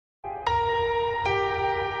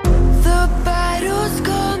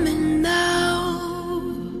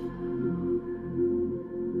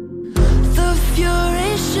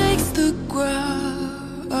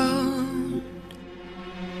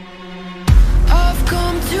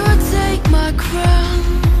my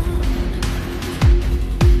crown.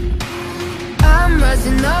 I'm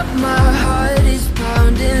rising up, my heart is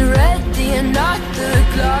pounding, ready or not, the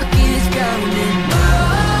clock is counting.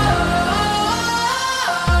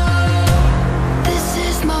 This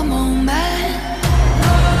is my moment.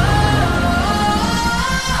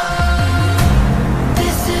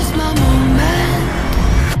 This is my moment.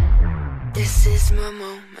 This is my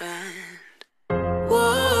moment.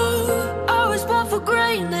 Whoa, I was born for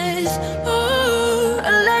greatness. Oh,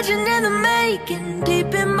 a legend in the making,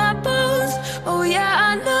 deep in my bones. Oh yeah,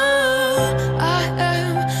 I know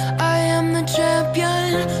I am the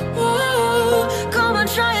champion. Whoa, come on,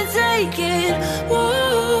 try and take it.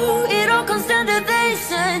 Whoa, it all comes down to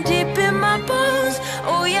this and deep in my bones.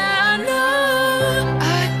 Oh yeah, I know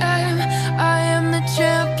I am the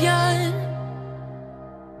champion.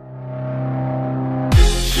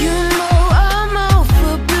 You know I'm out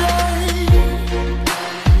for blood.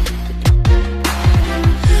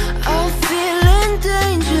 I'm feeling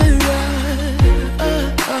dangerous.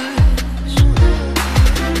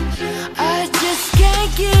 I just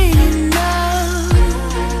can't get enough.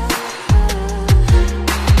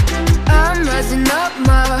 I'm rising up,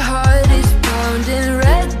 my heart is pounding,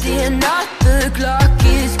 ready or not, the clock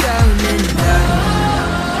is counting down.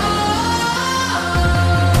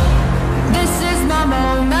 This is my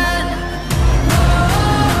moment.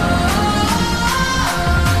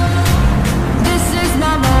 This is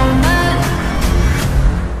my moment.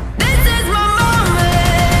 This is my moment.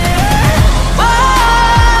 Whoa,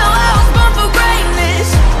 I was born for greatness.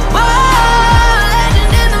 Whoa,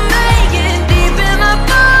 legend in the making, deep in my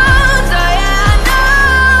bones. Oh yeah, I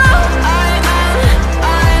know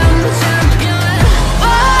I am the champion.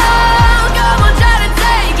 Whoa, come on, try to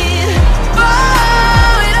take it.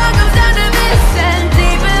 Whoa, it all comes down to this and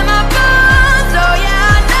deep in my bones. Oh yeah,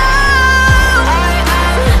 I know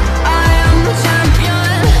I am the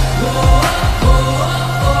champion.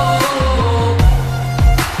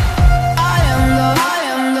 I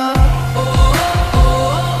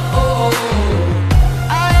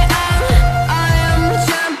am the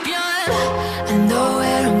champion. I know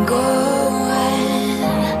where I'm going.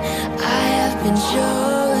 I have been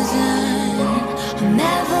chosen. I'll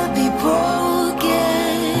never be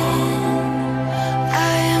broken.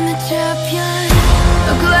 I am the champion.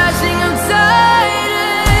 A clashing of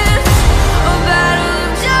titans, a battle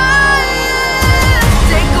of giants.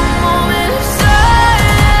 Take a moment of silence.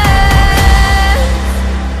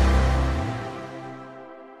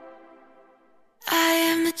 I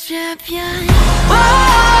am the champion. Whoa,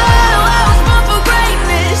 I was born for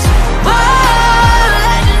greatness. Whoa,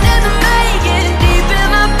 legend in the making, deep in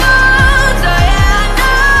my bones. Oh yeah, I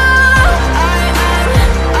know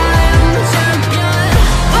I am the champion.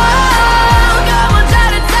 Whoa, come on, try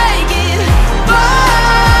to take it. Whoa,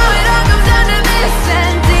 it all comes down to this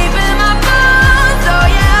and deep in my bones. Oh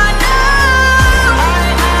yeah, I know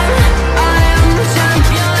I am the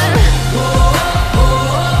champion.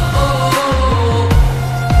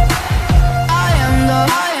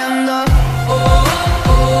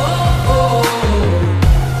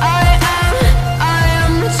 I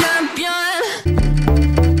am the champion.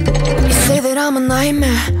 You say that I'm a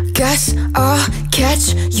nightmare. Guess I'll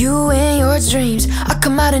catch you in your dreams. I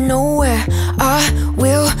come out of nowhere. I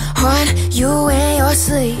will haunt you in your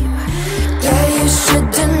sleep. Yeah, you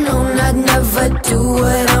should've known I'd never do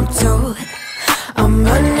what I'm told. I'm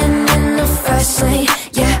running in the fast lane.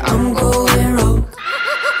 Yeah, I'm going rogue.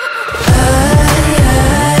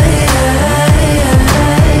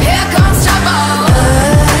 Here comes trouble.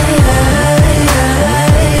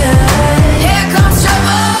 Here comes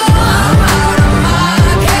trouble. I'm out of my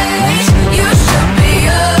cage. You should be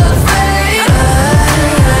afraid.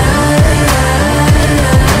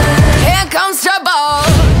 Here comes trouble.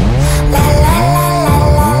 La la la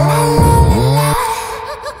la la la.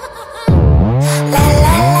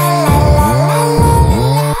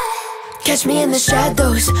 Catch me in the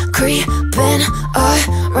shadows, creeping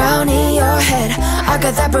around in your head. I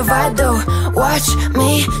got that bravado, watch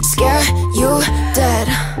me scare you dead.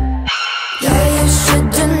 Yeah, you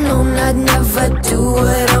should've known I'd never do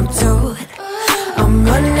what I'm told. I'm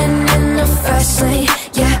running in the fast lane,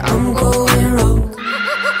 yeah, I'm going rogue.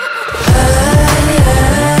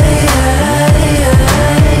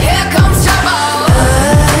 Here comes trouble.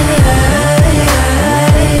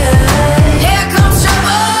 Here comes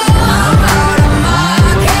trouble. I'm out of my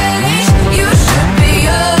cage. You should be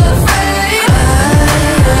afraid.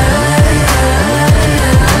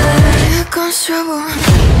 Here comes trouble.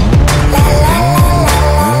 La la la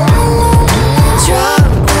la la la.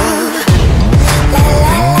 Trouble. La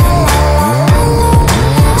la la la la la.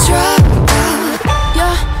 Trouble.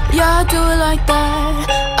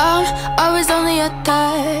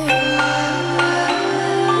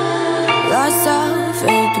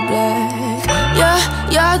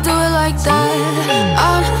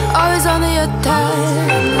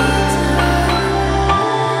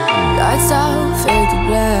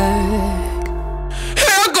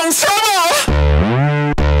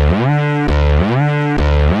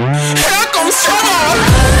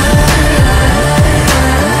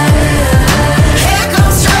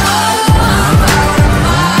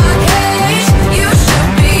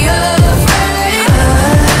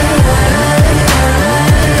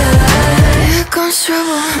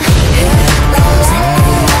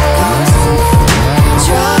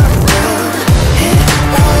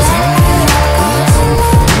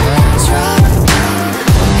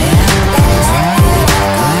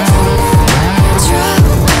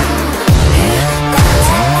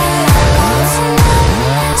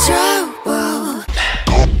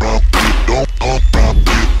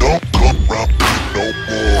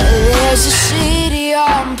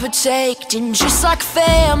 protecting, just like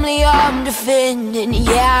family I'm defending.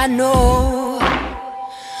 Yeah, I know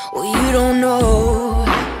what you don't know,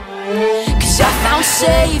 'cause I found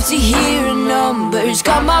safety here in numbers.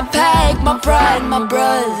 Got my pack, my pride, my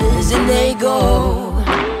brothers, and they go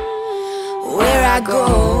where I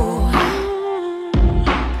go.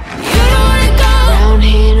 You don't wanna go round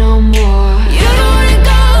here no more. You don't wanna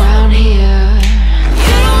go round here.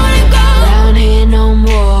 You don't wanna go round here no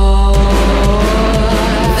more.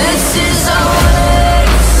 This is a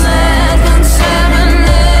wasteland.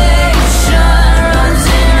 Contamination runs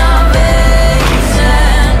in our veins,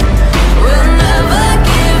 and we'll never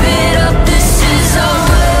give it up. This is a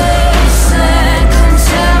wasteland.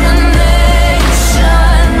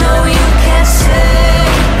 Contamination, no, you can't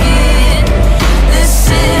take it. This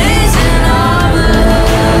city's in our blood.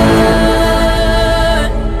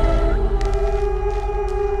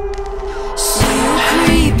 See you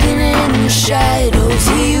creeping in the shadows,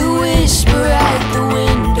 hear you whisper at the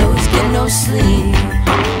windows. Get no sleep,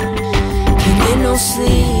 can get no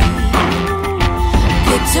sleep.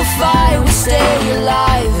 Pick to fight, we stay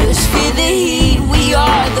alive. Let's feel the heat, we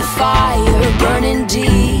are the fire, burning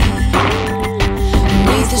deep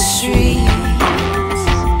beneath the streets.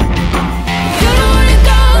 You don't wanna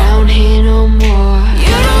go round here no more.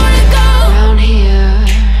 You don't wanna go round here.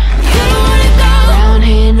 You don't wanna go round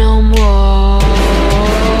here no more.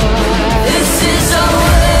 This is a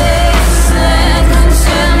wasteland.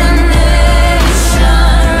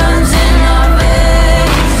 Contamination runs in our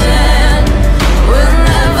veins, and we'll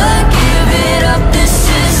never give it up. This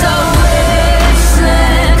is a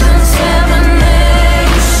wasteland.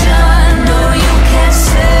 Contamination, no, you can't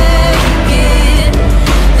take it.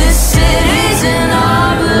 This city's in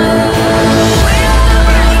our blood. We are the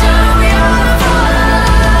breakdown, we are the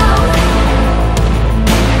fallout.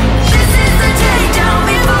 This is the takedown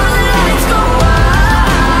before the lights go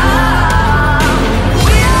out.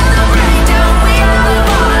 We are the breakdown, we are the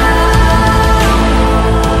fallout.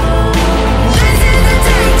 This is the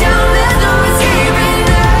takedown, there's no escaping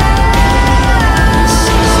this.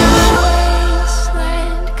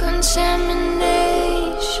 Wasteland,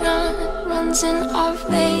 contamination runs in our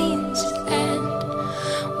veins, and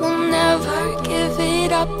we'll never give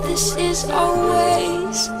it up. This is our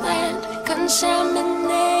wasteland.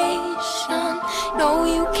 Contamination, no,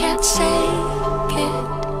 you can't take it.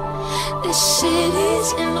 This city's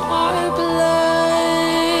in our blood.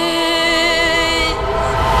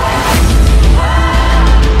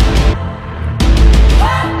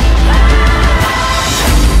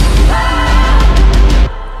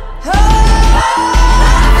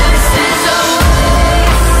 This is a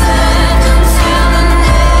wasteland.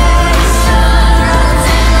 Contamination runs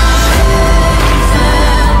in our veins,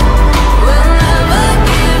 and we'll never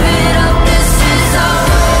give it up. This is a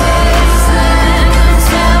wasteland.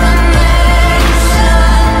 Contamination,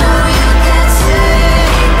 no, you can't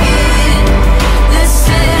take it. This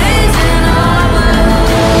city's in our blood.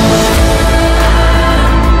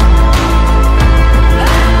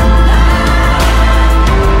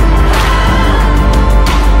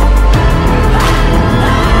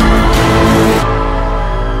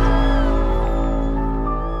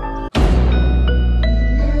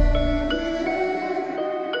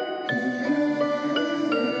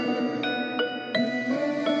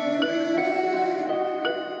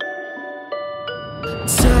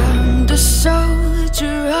 Turn the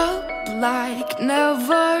soldier up like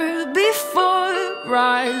never before.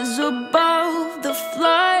 Rise above the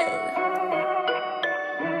flood.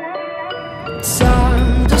 Turn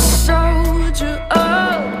the soldier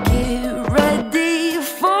up, get ready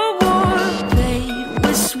for war. Paid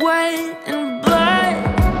with sweat and blood.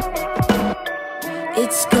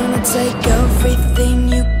 It's gonna take everything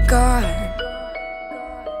you got.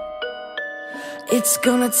 It's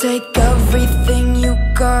gonna take everything you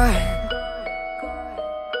got.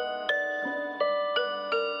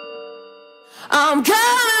 I'm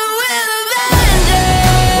coming with a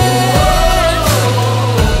vengeance.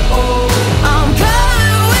 I'm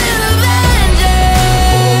coming with a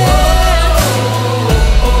vengeance.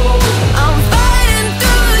 I'm fighting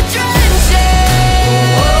through the trenches.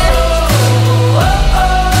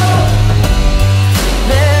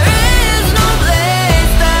 There is no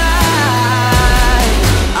place that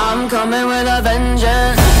I'm coming with a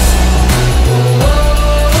vengeance.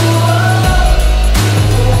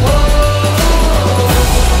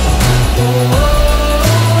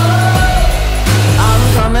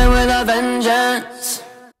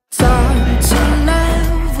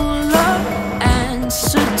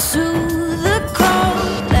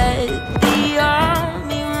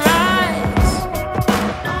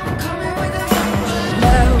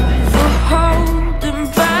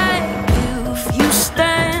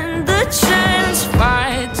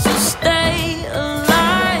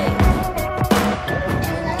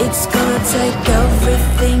 gonna take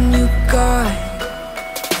everything you got.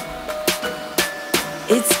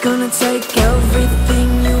 It's gonna take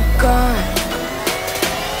everything you got.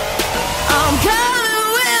 I'm coming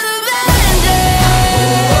with a vengeance.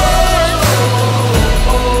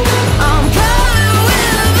 I'm coming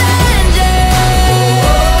with a vengeance.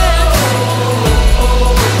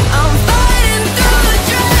 I'm fighting through the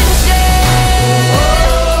trenches.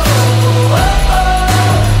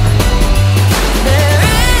 There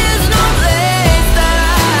is no place that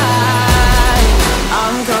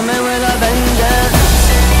I'm coming with a vengeance.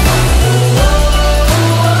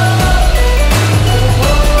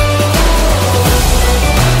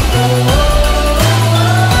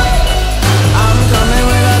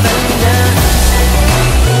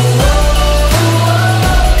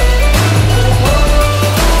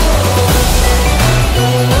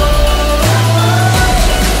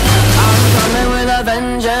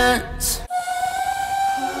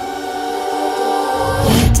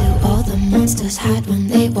 Hide when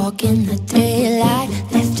they walk in the daylight,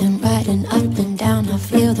 left and right and up and down. I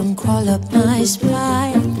feel them crawl up my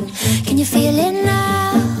spine. Can you feel it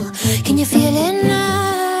now? Can you feel it now?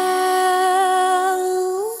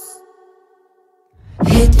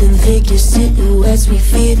 Hidden figures, silhouettes, we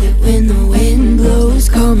feel it when the wind blows,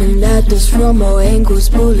 coming at us from all angles,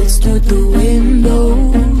 bullets through the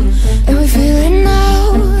window. And we feel it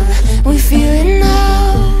now, we feel it now.